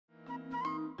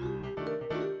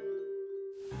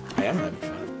I'm having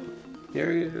fun.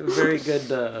 You're a very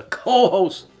good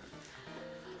co-host.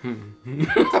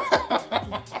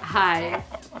 Hi,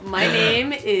 my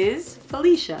name is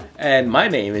Felicia. And my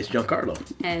name is Giancarlo.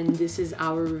 And this is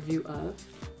our review of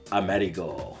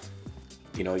Amerigo.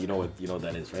 You know what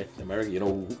that is, right?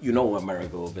 Amerigo. You know what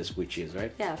Amerigo Vespucci is,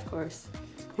 right? Yeah, of course.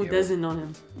 Who doesn't know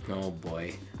him? Oh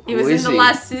boy. He was in the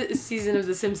last season of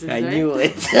The Simpsons, I right? knew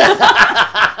it.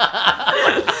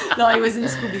 No, he was in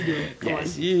Scooby-Doo.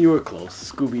 Yes, you were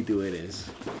close. Scooby-Doo it is.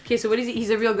 Okay, so what is he? He's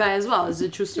a real guy as well. It's a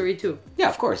true story too. Yeah,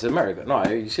 of course, Amerigo. No,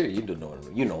 you don't know.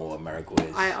 You know what Amerigo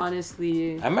is. I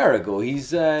honestly... Amerigo.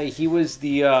 He was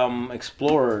the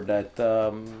explorer that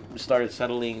started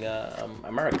settling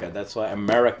America. That's why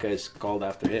America is called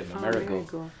after him.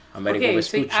 Amerigo. Amerigo Okay,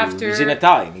 Vespucci. so after... He's in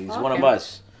Italian. He's one of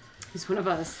us. He's one of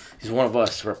us. He's one of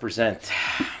us. Represent.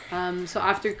 So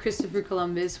after Christopher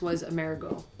Columbus was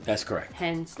Amerigo. That's correct.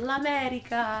 Hence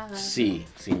l'America. Si,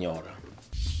 signora.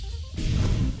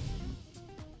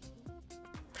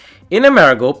 In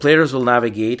Amerigo, players will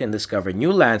navigate and discover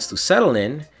new lands to settle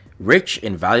in, rich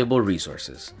in valuable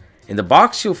resources. In the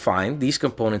box, you'll find these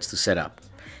components to set up.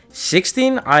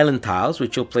 16 island tiles,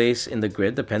 which you'll place in the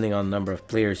grid depending on the number of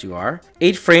players you are.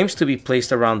 8 frames to be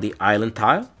placed around the island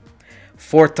tile.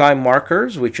 4 time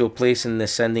markers, which you'll place in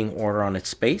ascending order on its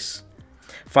space.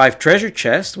 5 treasure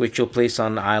chests, which you'll place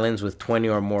on islands with 20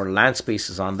 or more land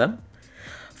spaces on them.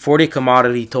 40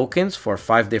 commodity tokens for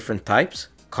 5 different types: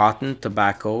 cotton,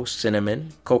 tobacco,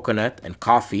 cinnamon, coconut, and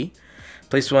coffee.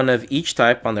 Place one of each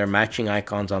type on their matching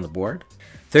icons on the board.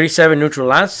 37 neutral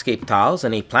landscape tiles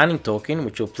and a planning token,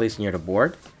 which you'll place near the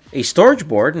board. A storage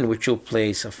board in which you'll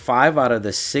place 5 out of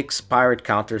the 6 pirate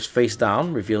counters face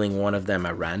down, revealing one of them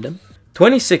at random.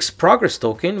 26 progress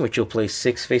token, which you'll place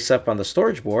 6 face up on the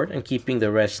storage board and keeping the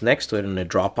rest next to it in a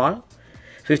draw pile.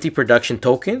 50 production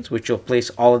tokens, which you'll place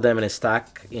all of them in a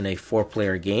stack in a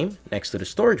 4-player game next to the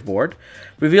storage board,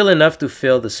 reveal enough to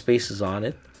fill the spaces on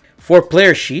it. 4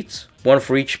 player sheets, 1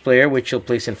 for each player, which you'll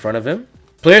place in front of him.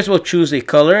 Players will choose a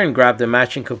color and grab the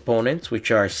matching components,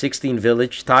 which are 16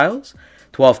 village tiles,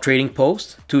 12 trading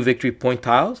posts, 2 victory point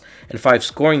tiles, and 5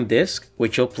 scoring discs,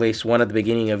 which you'll place one at the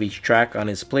beginning of each track on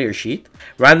his player sheet.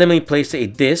 Randomly place a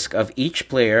disc of each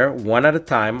player one at a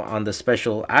time on the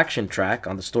special action track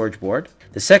on the storage board.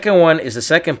 The second one is the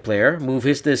second player. Move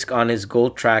his disc on his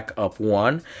gold track up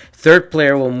 1. Third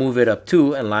player will move it up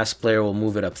 2, and last player will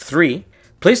move it up 3.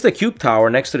 Place the cube tower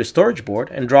next to the storage board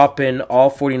and drop in all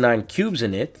 49 cubes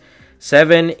in it,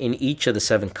 7 in each of the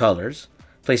 7 colors.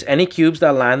 Place any cubes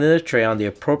that land in the tray on the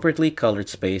appropriately colored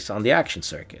space on the action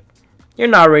circuit. You're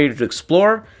now ready to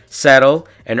explore, settle,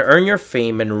 and earn your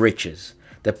fame and riches.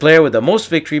 The player with the most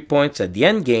victory points at the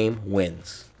end game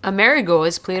wins. Amerigo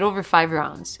is played over 5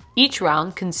 rounds. Each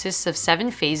round consists of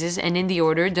 7 phases and in the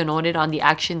order denoted on the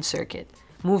action circuit.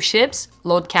 Move ships,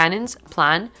 load cannons,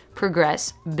 plan,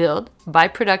 progress, build, buy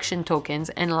production tokens,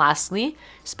 and lastly,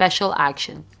 special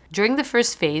action. During the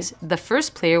first phase, the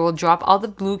first player will drop all the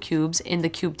blue cubes in the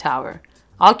cube tower.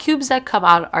 All cubes that come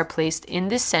out are placed in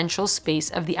this central space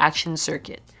of the action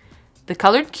circuit. The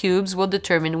colored cubes will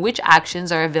determine which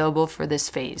actions are available for this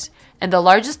phase, and the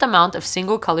largest amount of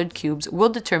single colored cubes will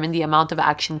determine the amount of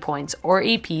action points or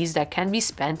APs that can be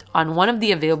spent on one of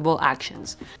the available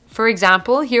actions. For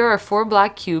example, here are 4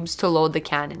 black cubes to load the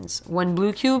cannons, 1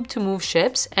 blue cube to move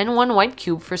ships, and 1 white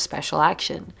cube for special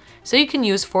action. So you can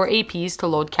use 4 APs to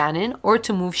load cannon, or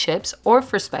to move ships, or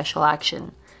for special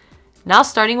action. Now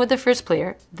starting with the first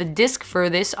player, the disc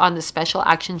furthest on the special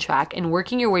action track and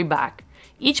working your way back.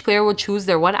 Each player will choose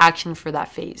their one action for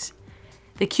that phase.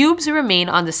 The cubes remain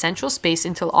on the central space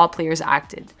until all players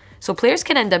acted, so players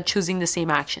can end up choosing the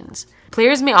same actions.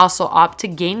 Players may also opt to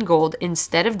gain gold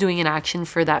instead of doing an action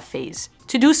for that phase.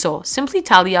 To do so, simply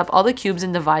tally up all the cubes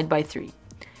and divide by 3.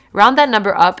 Round that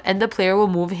number up and the player will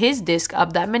move his disc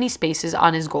up that many spaces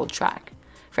on his gold track.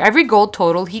 For every gold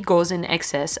total he goes in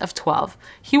excess of 12,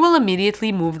 he will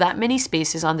immediately move that many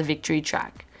spaces on the victory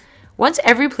track. Once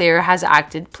every player has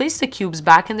acted, place the cubes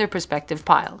back in their respective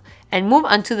pile and move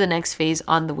on to the next phase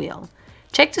on the wheel.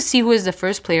 Check to see who is the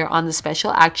first player on the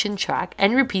special action track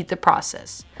and repeat the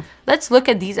process. Let's look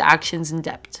at these actions in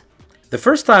depth. The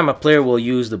first time a player will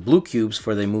use the blue cubes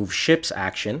for the move ships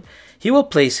action, he will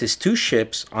place his 2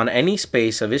 ships on any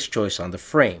space of his choice on the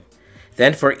frame.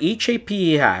 Then for each AP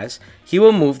he has, he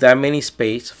will move that many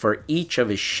space for each of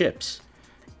his ships.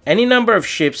 Any number of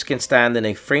ships can stand in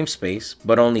a frame space,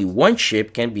 but only 1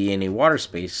 ship can be in a water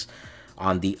space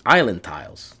on the island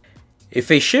tiles. If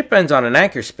a ship ends on an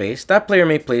anchor space, that player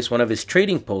may place one of his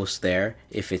trading posts there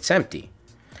if it's empty.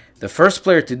 The first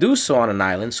player to do so on an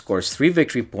island scores 3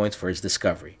 victory points for his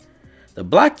discovery. The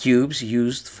black cubes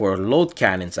used for load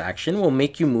cannons action will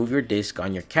make you move your disc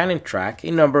on your cannon track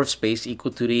a number of space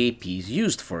equal to the APs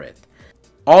used for it.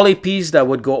 All APs that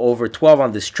would go over 12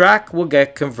 on this track will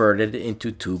get converted into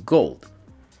 2 gold.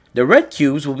 The red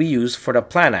cubes will be used for the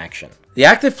plan action. The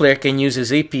active player can use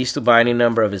his APs to buy any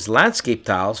number of his landscape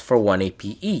tiles for 1 AP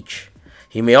each.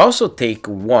 He may also take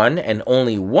 1 and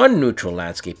only 1 neutral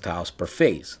landscape tiles per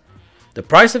phase. The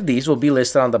price of these will be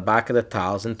listed on the back of the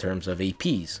tiles in terms of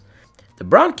APs. The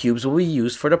brown cubes will be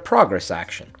used for the progress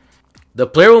action. The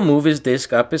player will move his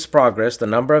disc up his progress the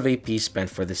number of APs spent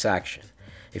for this action.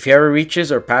 If he ever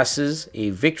reaches or passes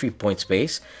a victory point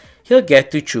space, he'll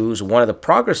get to choose one of the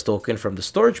progress tokens from the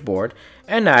storage board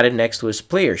and add it next to his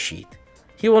player sheet.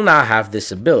 He will now have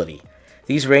this ability.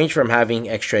 These range from having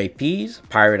extra APs,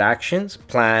 pirate actions,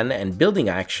 plan and building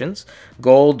actions,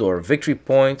 gold or victory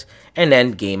points, and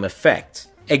end game effects.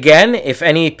 Again, if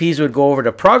any APs would go over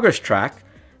the progress track,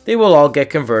 they will all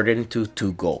get converted into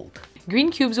 2 gold.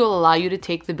 Green cubes will allow you to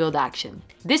take the build action.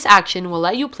 This action will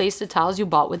let you place the tiles you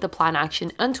bought with the plan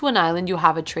action onto an island you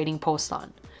have a trading post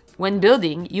on. When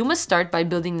building, you must start by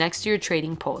building next to your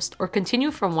trading post or continue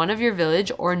from one of your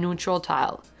village or neutral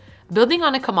tile. Building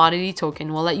on a commodity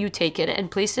token will let you take it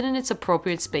and place it in its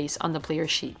appropriate space on the player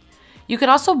sheet. You can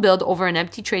also build over an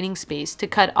empty trading space to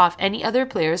cut off any other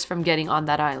players from getting on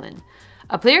that island.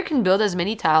 A player can build as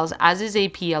many tiles as his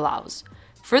AP allows.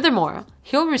 Furthermore,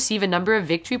 he'll receive a number of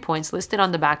victory points listed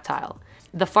on the back tile.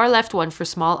 The far left one for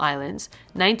small islands,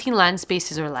 19 land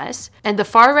spaces or less, and the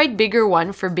far right bigger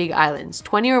one for big islands,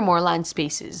 20 or more land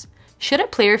spaces. Should a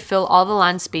player fill all the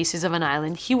land spaces of an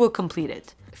island, he will complete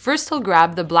it. First, he'll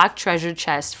grab the black treasure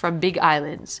chest from big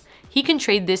islands. He can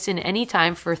trade this in any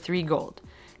time for 3 gold.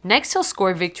 Next, he'll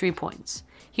score victory points.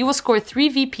 He will score 3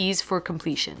 VPs for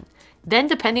completion. Then,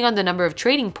 depending on the number of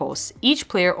trading posts each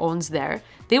player owns there,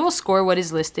 they will score what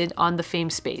is listed on the fame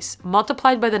space,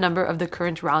 multiplied by the number of the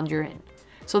current round you're in.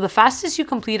 So the fastest you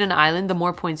complete an island, the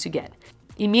more points you get.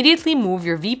 Immediately move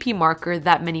your VP marker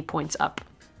that many points up.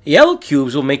 Yellow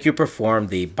cubes will make you perform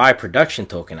the buy production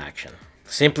token action.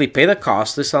 Simply pay the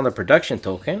cost listed on the production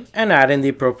token and add in the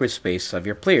appropriate space of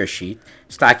your player sheet,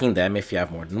 stacking them if you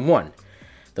have more than 1.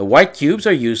 The white cubes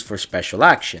are used for special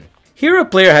action. Here a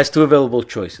player has 2 available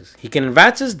choices. He can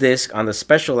advance his disc on the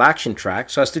special action track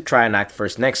so as to try and act for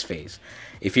his next phase.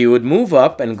 If he would move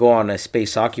up and go on a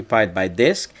space occupied by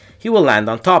disc, he will land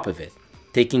on top of it,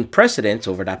 taking precedence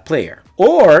over that player.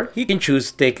 Or he can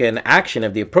choose to take an action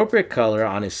of the appropriate color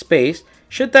on his space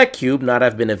should that cube not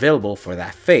have been available for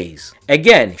that phase.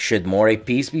 Again, should more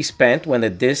APs be spent when the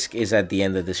disc is at the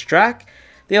end of this track,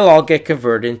 they'll all get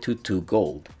converted into 2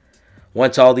 gold.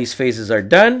 Once all these phases are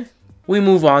done, we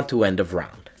move on to end of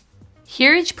round.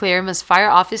 Here each player must fire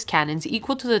off his cannons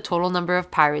equal to the total number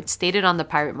of pirates stated on the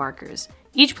pirate markers.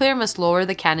 Each player must lower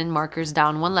the cannon markers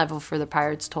down 1 level for the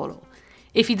pirates total.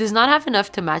 If he does not have enough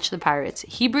to match the pirates,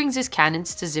 he brings his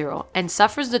cannons to 0 and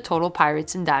suffers the total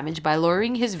pirates in damage by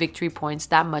lowering his victory points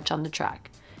that much on the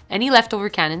track. Any leftover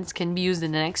cannons can be used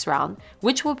in the next round,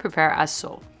 which we'll prepare as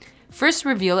so. First,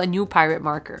 reveal a new pirate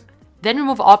marker. Then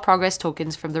remove all progress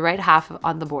tokens from the right half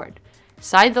on the board.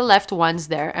 Side the left ones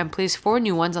there and place 4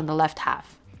 new ones on the left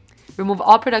half. Remove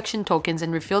all production tokens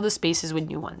and refill the spaces with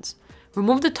new ones.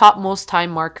 Remove the topmost time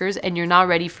markers and you're now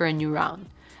ready for a new round.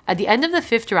 At the end of the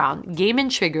 5th round, game and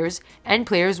triggers and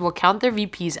players will count their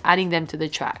VPs, adding them to the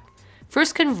track.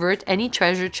 First, convert any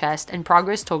treasure chest and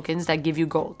progress tokens that give you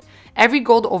gold. Every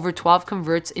gold over 12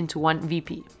 converts into 1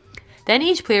 VP. Then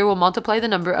each player will multiply the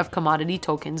number of commodity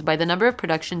tokens by the number of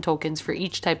production tokens for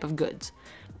each type of goods.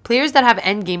 Players that have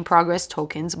endgame progress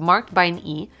tokens marked by an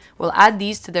E will add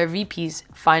these to their VPs.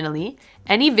 Finally,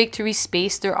 any victory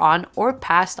space they're on or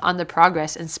passed on the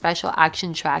progress and special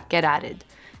action track get added.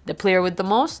 The player with the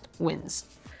most wins.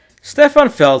 Stefan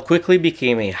Feld quickly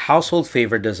became a household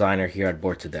favorite designer here at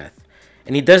Board to Death,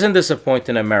 and he doesn't disappoint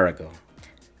in Amerigo.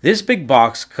 This big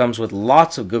box comes with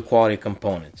lots of good quality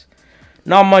components.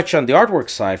 Not much on the artwork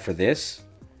side for this,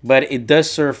 but it does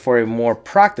serve for a more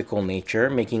practical nature,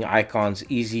 making icons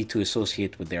easy to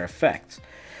associate with their effects.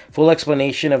 Full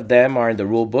explanation of them are in the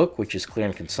rulebook, which is clear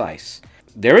and concise.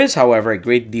 There is, however, a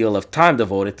great deal of time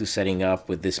devoted to setting up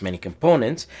with this many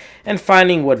components, and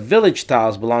finding what village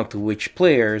tiles belong to which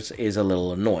players is a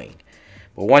little annoying.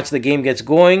 But once the game gets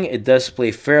going, it does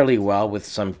play fairly well with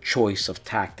some choice of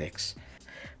tactics.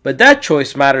 But that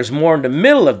choice matters more in the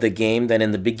middle of the game than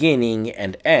in the beginning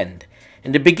and end.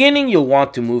 In the beginning, you'll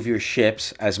want to move your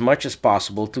ships as much as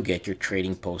possible to get your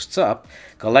trading posts up,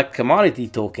 collect commodity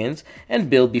tokens, and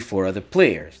build before other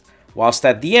players. Whilst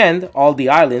at the end, all the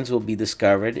islands will be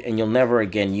discovered and you'll never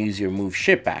again use your move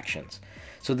ship actions.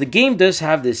 So the game does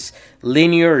have this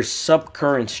linear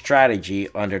subcurrent strategy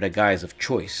under the guise of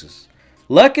choices.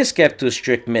 Luck is kept to a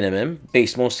strict minimum,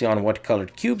 based mostly on what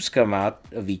colored cubes come out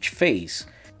of each phase.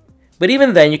 But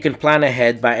even then, you can plan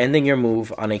ahead by ending your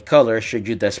move on a color should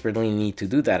you desperately need to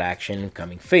do that action in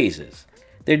coming phases.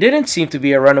 There didn't seem to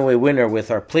be a runaway winner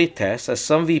with our playtest, as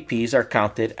some VPs are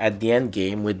counted at the end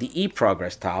game with the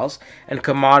e-progress tiles and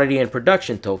commodity and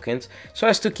production tokens so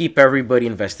as to keep everybody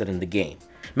invested in the game.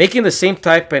 Making the same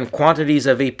type and quantities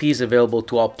of APs available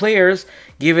to all players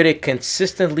give it a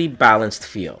consistently balanced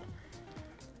feel.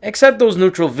 Except those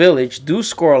neutral village do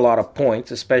score a lot of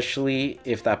points, especially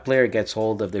if that player gets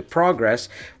hold of their progress,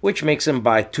 which makes him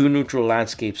buy 2 neutral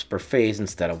landscapes per phase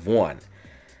instead of 1.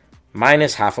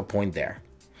 Minus half a point there.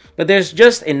 But there's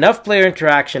just enough player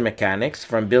interaction mechanics,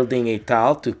 from building a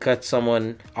tile to cut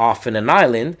someone off in an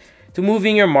island, to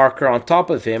moving your marker on top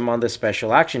of him on the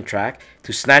special action track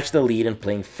to snatch the lead and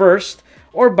playing first,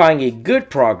 or buying a good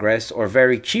progress or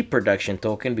very cheap production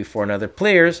token before another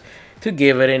players to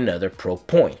give it another pro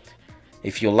point.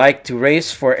 If you like to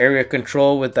race for area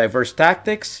control with diverse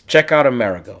tactics, check out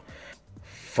Amerigo.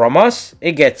 From us,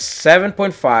 it gets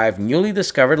 7.5 newly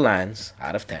discovered lands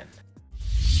out of 10.